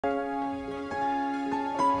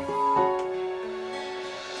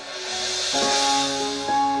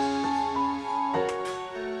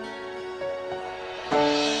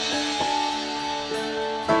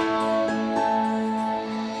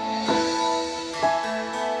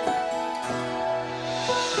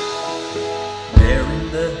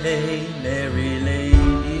day, Mary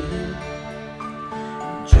lady,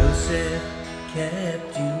 Joseph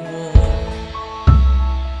kept you warm.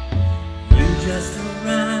 You just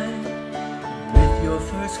arrived with your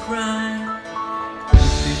first cry, you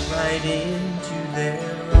fit right into their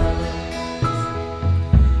arms,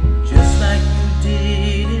 just like you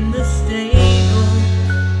did in the stable.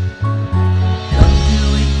 Come do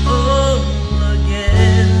it all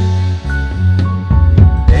again.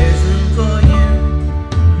 There's room for you,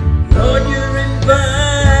 Lord, you're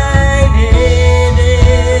invited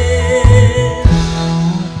in.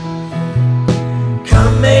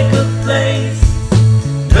 Come make a place,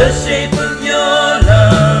 the shape of